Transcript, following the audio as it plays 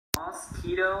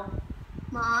Mosquito.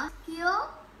 Mosquito.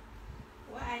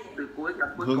 Từ cuối cặp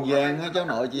cuối Hương cùng Giang á, cháu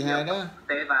nội chị hai đó.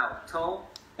 Tế vào toe.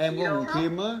 Em của thằng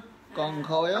Kim á, con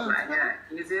Khôi á.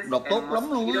 Đọc tốt lắm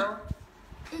luôn á.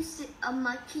 Is it a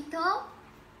mosquito?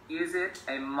 Is it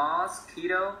a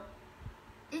mosquito?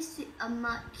 Is it a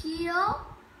mosquito?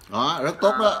 Đó, rất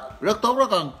tốt đó, rất tốt đó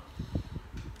con.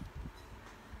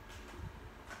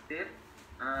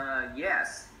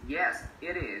 Yes, yes,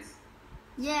 it is.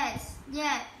 Yes,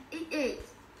 yes, it is.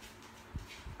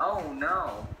 Oh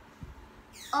no,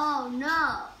 Oh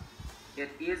no, it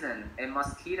isn't a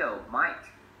mosquito, Mike.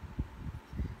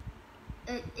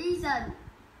 it isn't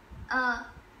a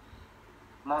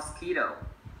Mosquito,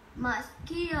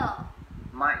 mosquito.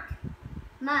 Mike.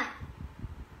 Mike,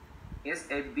 It's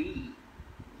a bee.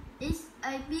 it's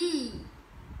a bee.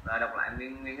 Rồi đọc lại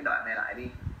nguyên cái đoạn này lại đi,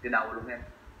 từ đầu luôn em.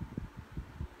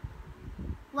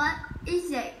 What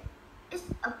is it?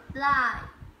 It's a fly.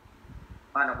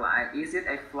 Và đọc lại, is it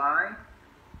a fly?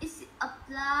 Is it a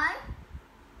fly?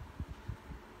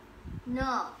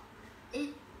 No, it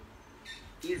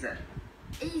Isn't.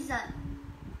 isn't.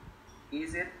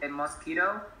 Is it a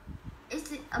mosquito?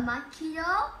 Is it a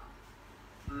mosquito?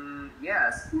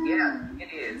 Yes, yes, it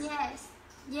is. Yes,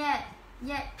 yes,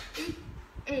 yes, it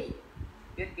is.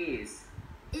 It is.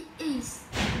 It is.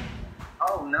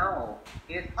 Oh no,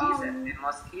 it isn't a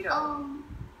mosquito.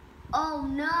 Oh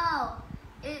no,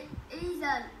 it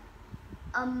isn't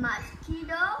a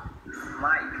mosquito.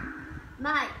 Mike,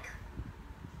 Mike,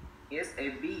 it's a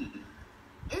bee.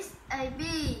 it's a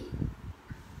bee.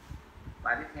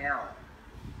 Bài tiếp theo.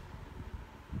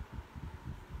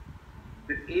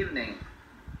 Good evening.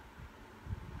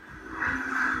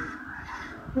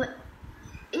 Good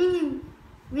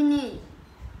evening.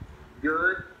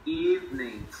 Good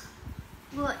evening.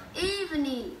 Good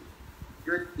evening.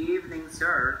 Good evening,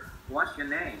 sir. What's your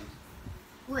name?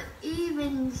 Good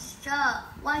evening, sir.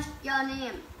 What's your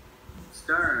name?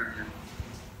 Stern.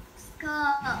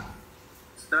 Stern.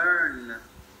 Stern.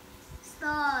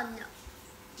 Stern.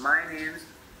 My name's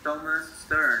Thomas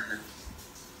Stern.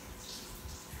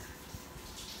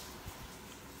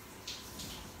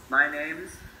 My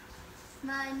name's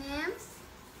My name's.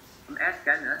 S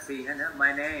cái nữa, C cái nữa.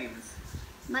 My name's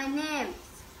My name's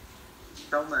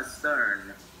Thomas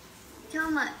Stern.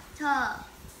 Thomas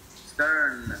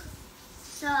Stern.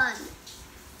 Stern.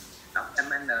 Đọc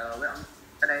MN với ông.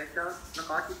 Ở đây nó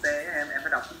có chữ T em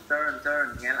phải đọc chữ Stern.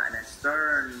 Stern, nghe lại này.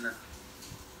 Stern.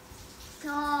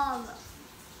 Tom.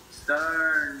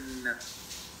 Stern.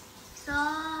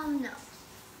 Tom.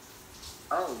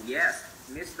 Oh yes,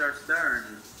 Mr. Stern.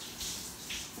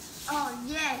 Oh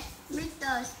yes,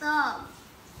 Mr. Storm.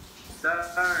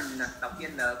 Stern, đọc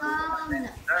trên N của các bạn.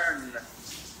 Stern.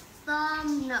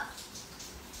 Storm.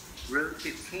 Room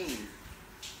 15.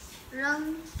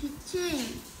 Room kitchen.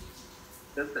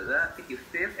 Tương tự á, cái chữ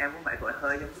fifth em cũng phải gọi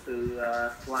hơi trong cái từ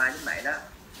slide với mày đó.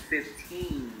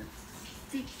 15.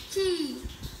 15.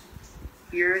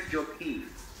 Here's your key.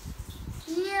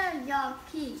 Here your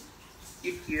key.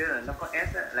 Chữ here nó có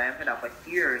S á, là em phải đọc là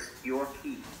here's your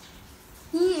key.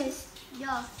 Here's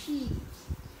your key.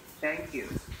 Thank you.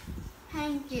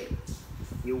 Thank you.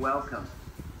 You're welcome.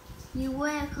 You're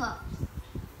welcome.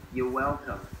 You're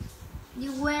welcome.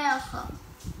 You're welcome.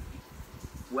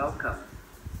 Welcome.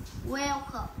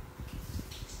 Welcome.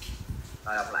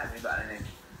 Rồi đọc lại cái đoạn này.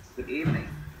 Good evening.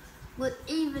 Good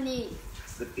evening.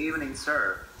 Good evening,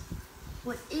 sir.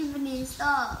 Good evening,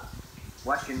 sir.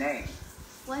 What's your name?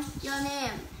 What's your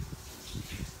name?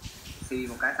 Thì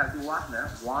một cái sau chữ what nữa.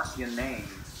 What's your name?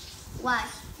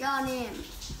 What's your name?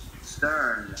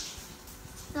 Stern.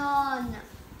 Stern.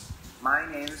 My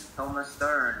name's Thomas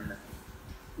Stern.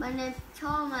 My name's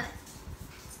Thomas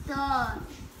Stern.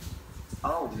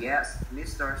 Oh yes,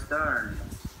 Mr. Stern.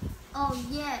 Oh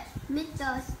yes,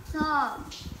 Mr. Stern.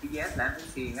 Cái yes là em phải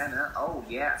xì ngay nữa. Oh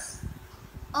yes,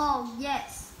 Oh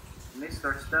yes,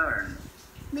 Mr. Stern.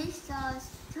 Mr.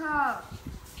 Stern.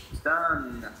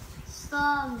 Stern.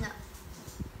 Stern.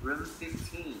 Room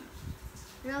 15.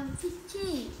 Room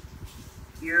 15.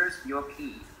 Here's your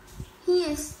key.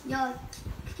 Here's your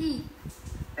key.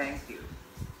 Thank you.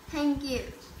 Thank you.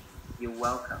 You're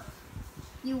welcome.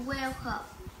 You're welcome.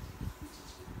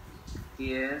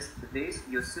 Is this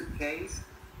your suitcase?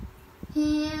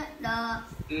 Here the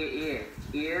Is.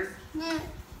 here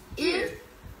Is.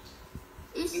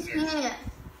 is Is. here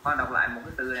Con đọc lại một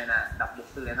cái từ này nè. Đọc một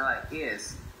từ này thôi.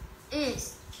 Is.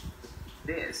 is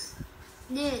This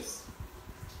this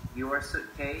your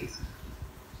suitcase?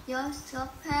 your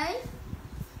suitcase?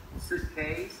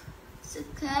 Suitcase?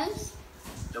 Suitcase?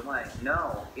 Đúng rồi.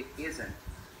 No, it isn't.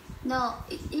 No,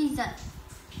 it isn't.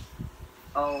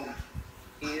 Oh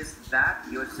Is that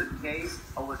your suitcase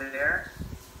over there?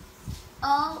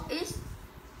 Oh,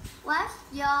 what's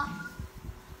your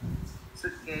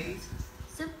Suitcase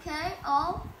suitcase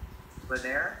over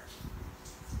there?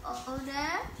 over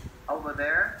there? Over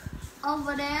there?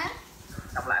 Over there?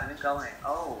 Đọc lại nguyên câu này.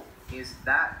 Oh, is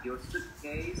that your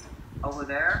suitcase over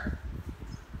there?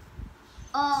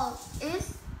 Oh,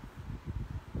 is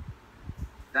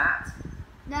That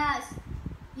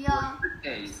your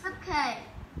suitcase suitcase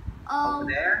over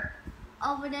there?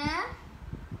 over there?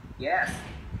 Yes,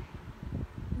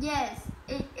 Yes,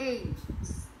 it is.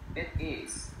 it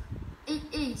is. It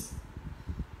is.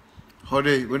 Thôi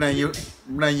đi, bữa nay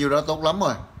nhiêu đó tốt lắm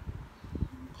rồi.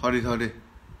 Thôi đi.